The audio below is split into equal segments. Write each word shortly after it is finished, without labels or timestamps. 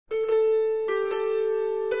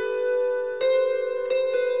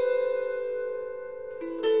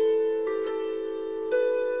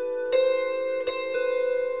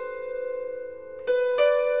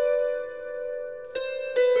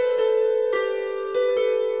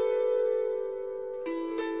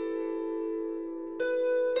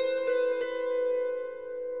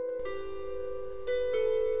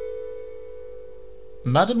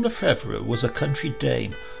Madame Lefebvre was a country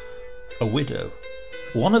dame, a widow,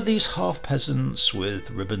 one of these half-peasants with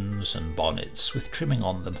ribbons and bonnets with trimming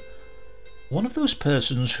on them, one of those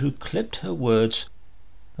persons who clipped her words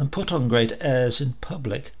and put on great airs in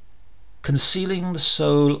public, concealing the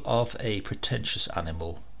soul of a pretentious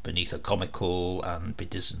animal beneath a comical and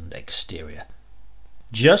bedizened exterior,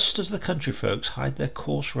 just as the country folks hide their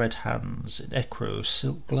coarse red hands in ecru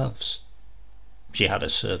silk gloves. She had a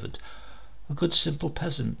servant, a good simple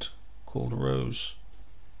peasant called Rose.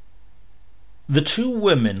 The two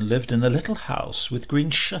women lived in a little house with green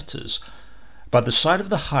shutters by the side of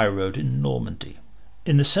the high road in Normandy,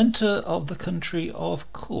 in the centre of the country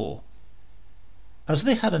of Cour. As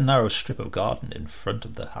they had a narrow strip of garden in front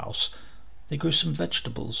of the house, they grew some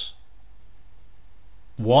vegetables.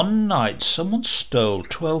 One night someone stole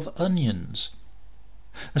 12 onions.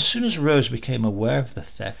 As soon as Rose became aware of the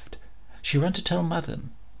theft, she ran to tell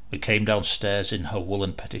Madame, who came downstairs in her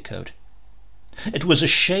woolen petticoat. It was a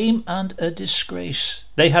shame and a disgrace.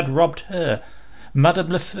 They had robbed her, Madame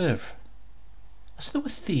Lefebvre. As there were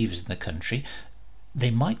thieves in the country,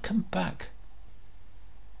 they might come back.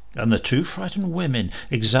 And the two frightened women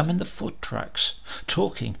examined the foot tracks,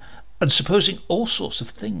 talking and supposing all sorts of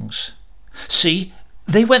things. See,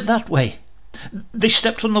 they went that way. They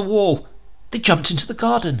stepped on the wall. They jumped into the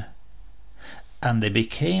garden. And they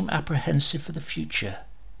became apprehensive for the future.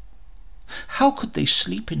 How could they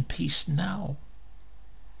sleep in peace now?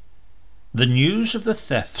 The news of the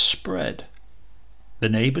theft spread. The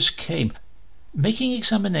neighbours came, making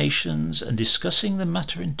examinations and discussing the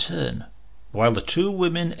matter in turn, while the two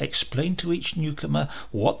women explained to each newcomer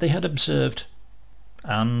what they had observed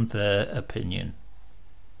and their opinion.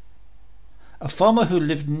 A farmer who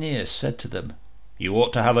lived near said to them, "You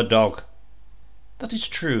ought to have a dog." That is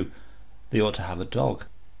true, they ought to have a dog,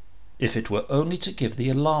 if it were only to give the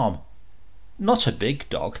alarm. Not a big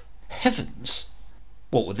dog. Heavens!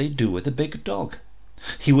 What would they do with a big dog?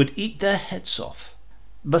 He would eat their heads off.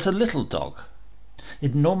 But a little dog,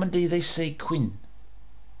 in Normandy they say quin,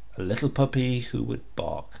 a little puppy who would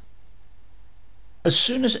bark. As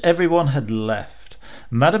soon as everyone had left,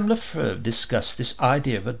 Madame Lefebvre discussed this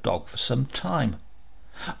idea of a dog for some time.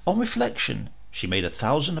 On reflection, she made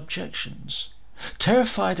 1,000 objections,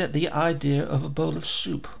 terrified at the idea of a bowl of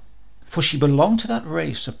soup, for she belonged to that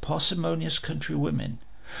race of parsimonious country women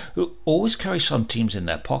who always carry centimes in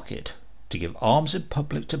their pocket to give alms in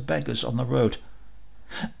public to beggars on the road,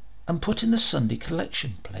 and put in the Sunday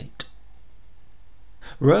collection plate.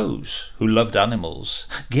 Rose, who loved animals,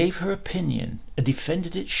 gave her opinion and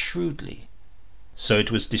defended it shrewdly, so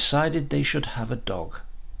it was decided they should have a dog,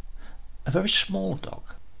 a very small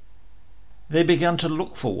dog. They began to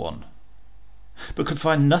look for one, but could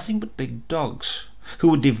find nothing but big dogs, who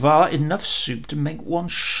would devour enough soup to make one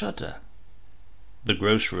shudder. The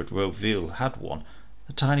grocer at Roville had one,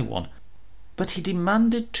 a tiny one, but he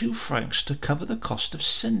demanded 2 francs to cover the cost of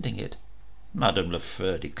sending it. Madame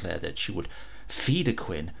Lefebvre declared that she would feed a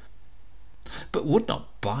quin, but would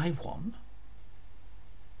not buy one.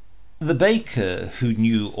 The baker, who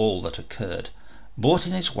knew all that occurred, bought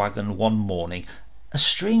in his wagon one morning a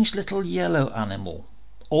strange little yellow animal,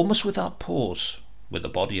 almost without paws, with the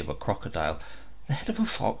body of a crocodile, the head of a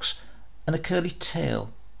fox, and a curly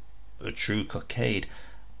tail, a true cockade,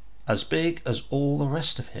 as big as all the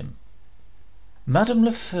rest of him. Madame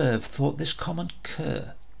Lefebvre thought this common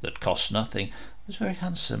cur, that cost nothing, was very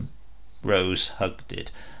handsome. Rose hugged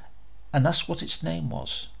it, and asked what its name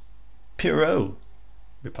was. "Pierrot,"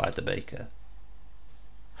 replied the baker.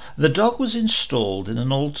 The dog was installed in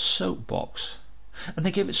an old soap box, and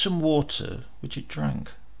they gave it some water, which it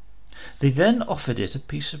drank. They then offered it a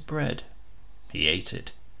piece of bread. He ate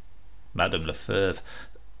it. Madame Lefebvre,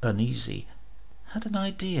 uneasy, had an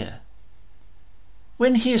idea.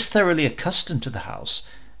 "When he is thoroughly accustomed to the house,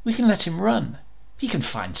 we can let him run. He can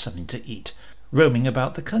find something to eat, roaming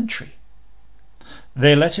about the country."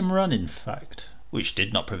 They let him run, in fact, which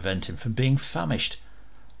did not prevent him from being famished.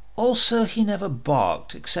 Also, he never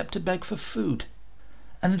barked except to beg for food,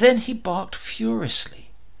 and then he barked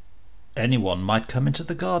furiously. Anyone might come into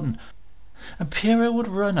the garden, and Pierrot would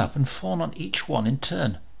run up and fawn on each one in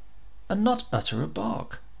turn, and not utter a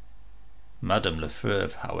bark. Madame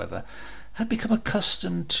Lefebvre, however, had become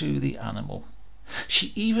accustomed to the animal.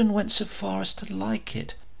 She even went so far as to like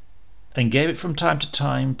it, and gave it from time to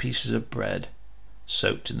time pieces of bread,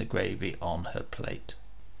 soaked in the gravy on her plate.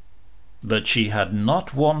 But she had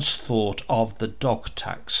not once thought of the dog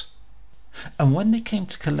tax, and when they came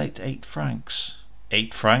to collect 8 francs,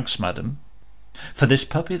 8 francs, madam, for this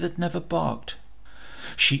puppy that never barked,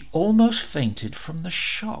 she almost fainted from the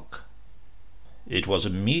shock. it was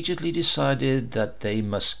immediately decided that they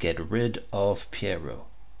must get rid of Pierrot.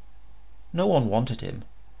 No one wanted him.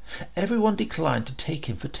 Everyone declined to take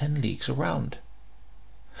him for 10 leagues around.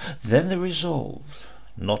 Then they resolved,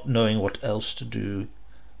 not knowing what else to do,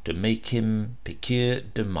 to make him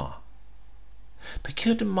piqûre de main.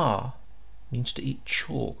 Piqûre de main means to eat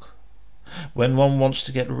chalk. When one wants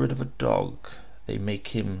to get rid of a dog, they make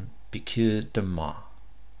him piqûre de main.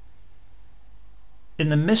 In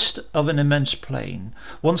the midst of an immense plain,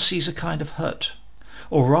 one sees a kind of hut,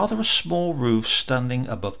 or rather a small roof standing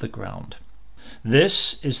above the ground.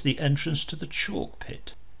 This is the entrance to the chalk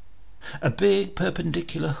pit. A big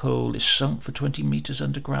perpendicular hole is sunk for 20 meters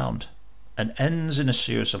underground and ends in a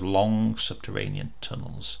series of long subterranean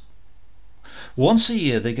tunnels. Once a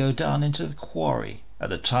year they go down into the quarry at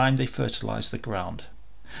the time they fertilize the ground.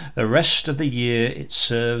 The rest of the year it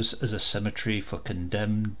serves as a cemetery for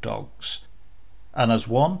condemned dogs, and as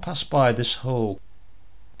one passed by this hole,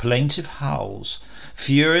 plaintive howls,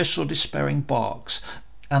 furious or despairing barks,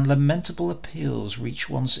 and lamentable appeals reach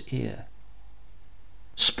one's ear.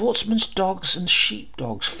 Sportsmen's dogs and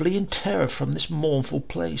sheep-dogs flee in terror from this mournful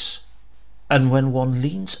place, and when one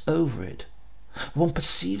leans over it, one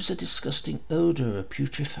perceives a disgusting odour of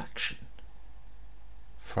putrefaction.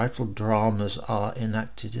 Frightful dramas are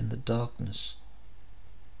enacted in the darkness.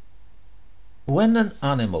 When an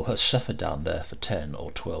animal has suffered down there for 10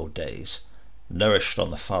 or 12 days, nourished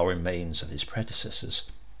on the foul remains of his predecessors,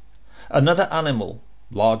 another animal,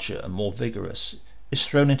 larger and more vigorous, is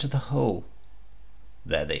thrown into the hole.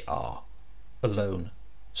 There they are, alone,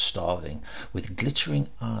 starving, with glittering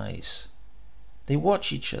eyes. They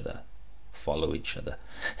watch each other, follow each other,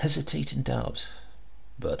 hesitate in doubt,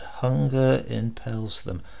 but hunger impels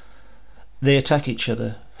them. They attack each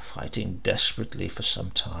other, fighting desperately for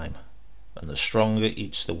some time, and the stronger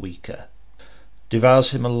eats the weaker,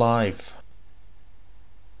 devours him alive.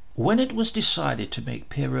 When it was decided to make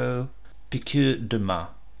Pierrot piqûre de main,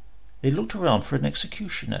 they looked around for an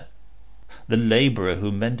executioner. The labourer who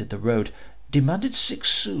mended the road demanded 6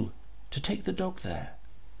 sous to take the dog there.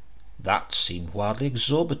 That seemed wildly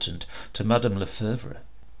exorbitant to Madame Lefebvre.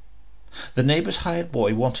 The neighbour's hired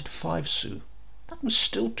boy wanted 5 sous. That was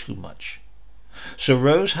still too much. So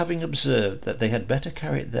Rose, having observed that they had better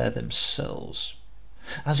carry it there themselves,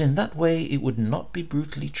 as in that way it would not be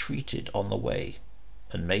brutally treated on the way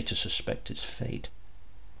and made to suspect its fate,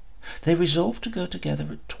 they resolved to go together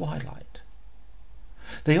at twilight.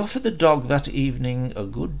 They offered the dog that evening a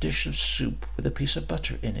good dish of soup with a piece of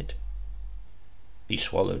butter in it. He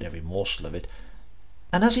swallowed every morsel of it,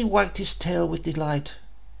 and as he wagged his tail with delight,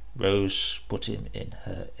 Rose put him in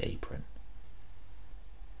her apron.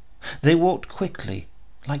 They walked quickly,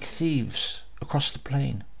 like thieves, across the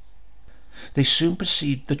plain. They soon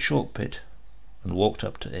perceived the chalk pit, and walked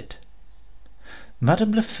up to it.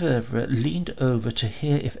 Madame Lefebvre leaned over to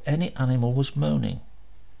hear if any animal was moaning.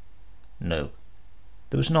 No,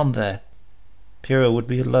 there was none there. Pierrot would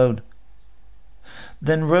be alone.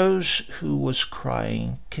 Then Rose, who was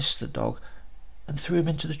crying, kissed the dog and threw him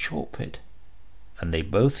into the chalk pit, and they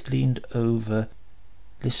both leaned over,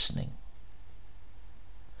 listening.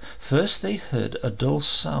 First they heard a dull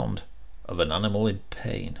sound of an animal in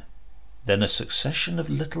pain, then a succession of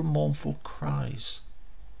little mournful cries,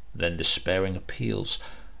 then despairing appeals,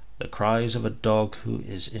 the cries of a dog who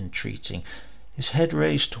is entreating, his head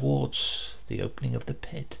raised towards the opening of the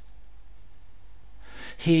pit.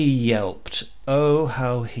 He yelped, oh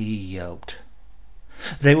how he yelped!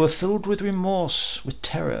 They were filled with remorse, with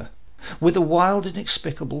terror, with a wild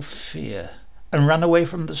inexplicable fear, and ran away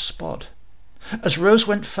from the spot. As Rose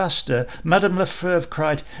went faster, Madame Lefebvre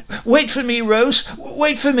cried, "Wait for me, Rose!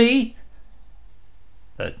 Wait for me!"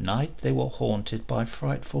 At night they were haunted by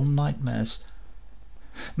frightful nightmares.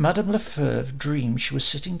 Madame Lefebvre dreamed she was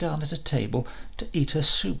sitting down at a table to eat her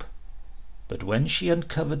soup, but when she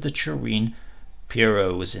uncovered the tureen,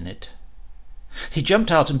 Pierrot was in it. He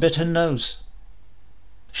jumped out and bit her nose.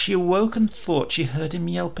 She awoke and thought she heard him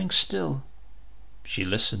yelping still. She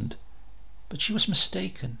listened, but she was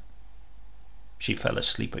mistaken. She fell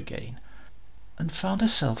asleep again, and found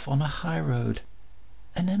herself on a high road,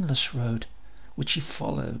 an endless road, which she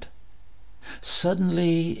followed.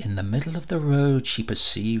 Suddenly, in the middle of the road, she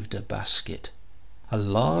perceived a basket, a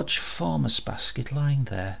large farmer's basket lying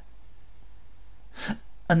there.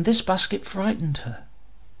 And this basket frightened her.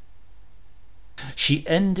 She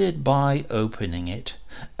ended by opening it,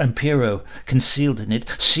 and Pierrot, concealed in it,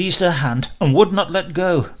 seized her hand and would not let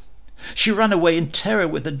go. She ran away in terror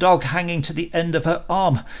with the dog hanging to the end of her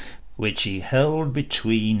arm, which he held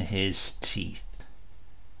between his teeth.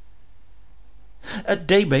 At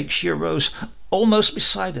daybreak she arose, almost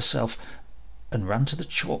beside herself. and ran to the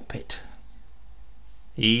chalk pit.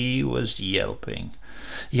 He was yelping,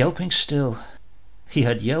 yelping still. He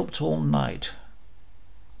had yelped all night.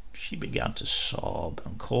 She began to sob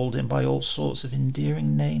and called him by all sorts of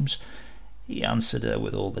endearing names. He answered her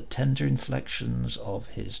with all the tender inflections of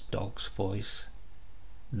his dog's voice.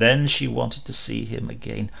 Then she wanted to see him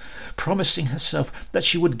again, promising herself that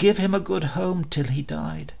she would give him a good home till he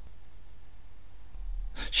died.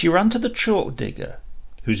 She ran to the chalk digger,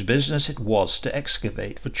 whose business it was to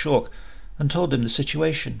excavate for chalk, and told him the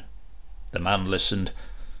situation. The man listened,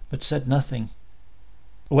 but said nothing.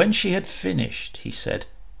 When she had finished, he said,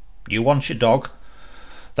 "You want your dog?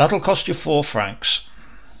 That'll cost you 4 francs.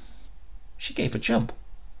 She gave a jump.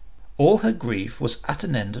 All her grief was at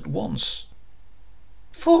an end at once.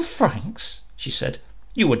 4 francs, she said.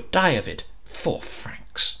 You would die of it. 4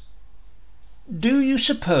 francs. Do you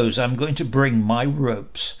suppose I'm going to bring my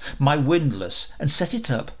ropes, my windlass, and set it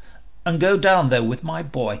up, and go down there with my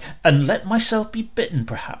boy, and let myself be bitten,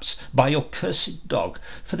 perhaps, by your cursed dog,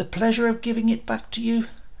 for the pleasure of giving it back to you?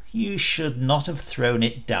 You should not have thrown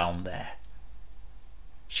it down there."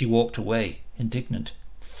 She walked away, indignant.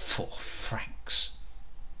 4 francs.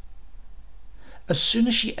 As soon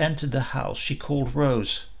as she entered the house, she called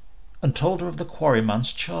Rose, and told her of the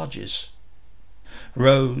quarryman's charges.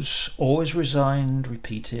 Rose, always resigned,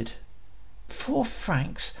 repeated, 4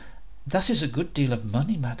 francs, that is a good deal of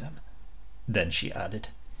money, madam. Then she added,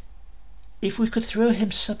 "If we could throw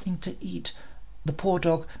him something to eat, the poor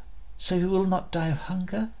dog, so he will not die of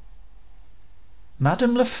hunger."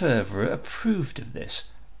 Madame Lefebvre approved of this,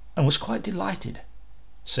 and was quite delighted.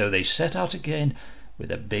 So they set out again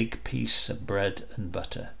with a big piece of bread and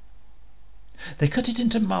butter. They cut it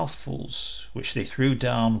into mouthfuls, which they threw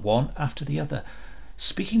down one after the other,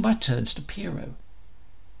 speaking by turns to Pierrot.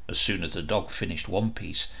 As soon as the dog finished one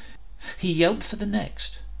piece, he yelped for the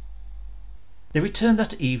next. They returned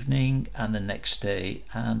that evening and the next day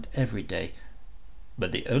and every day,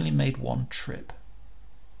 but they only made one trip.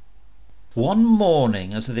 One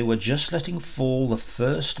morning, as they were just letting fall the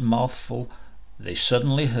first mouthful, they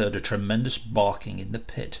suddenly heard a tremendous barking in the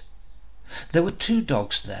pit. There were 2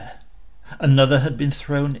 dogs there. Another had been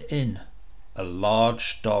thrown in, a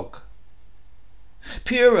large dog.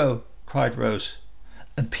 "Pierrot!" cried Rose,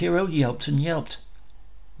 and Pierrot yelped and yelped.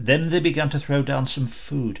 Then they began to throw down some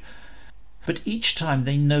food, but each time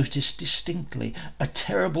they noticed distinctly a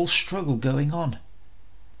terrible struggle going on.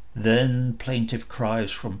 Then plaintive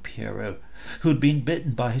cries from Pierrot, who had been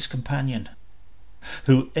bitten by his companion,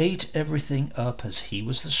 who ate everything up as he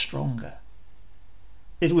was the stronger.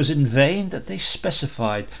 It was in vain that they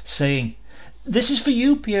specified, saying, "This is for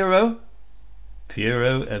you, Pierrot."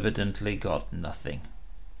 Pierrot evidently got nothing.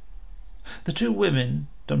 The 2 women,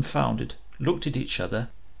 dumbfounded, looked at each other,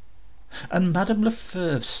 and Madame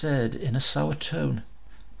Lefebvre said in a sour tone,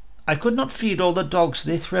 "I could not feed all the dogs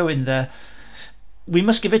they throw in there. We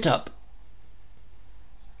must give it up."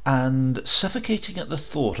 And, suffocating at the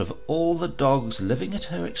thought of all the dogs living at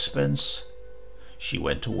her expense, she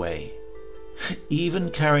went away,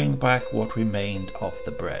 even carrying back what remained of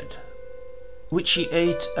the bread, which she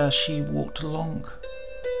ate as she walked along.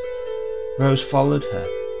 Rose followed her,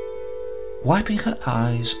 wiping her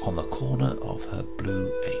eyes on the corner of her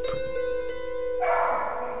blue apron.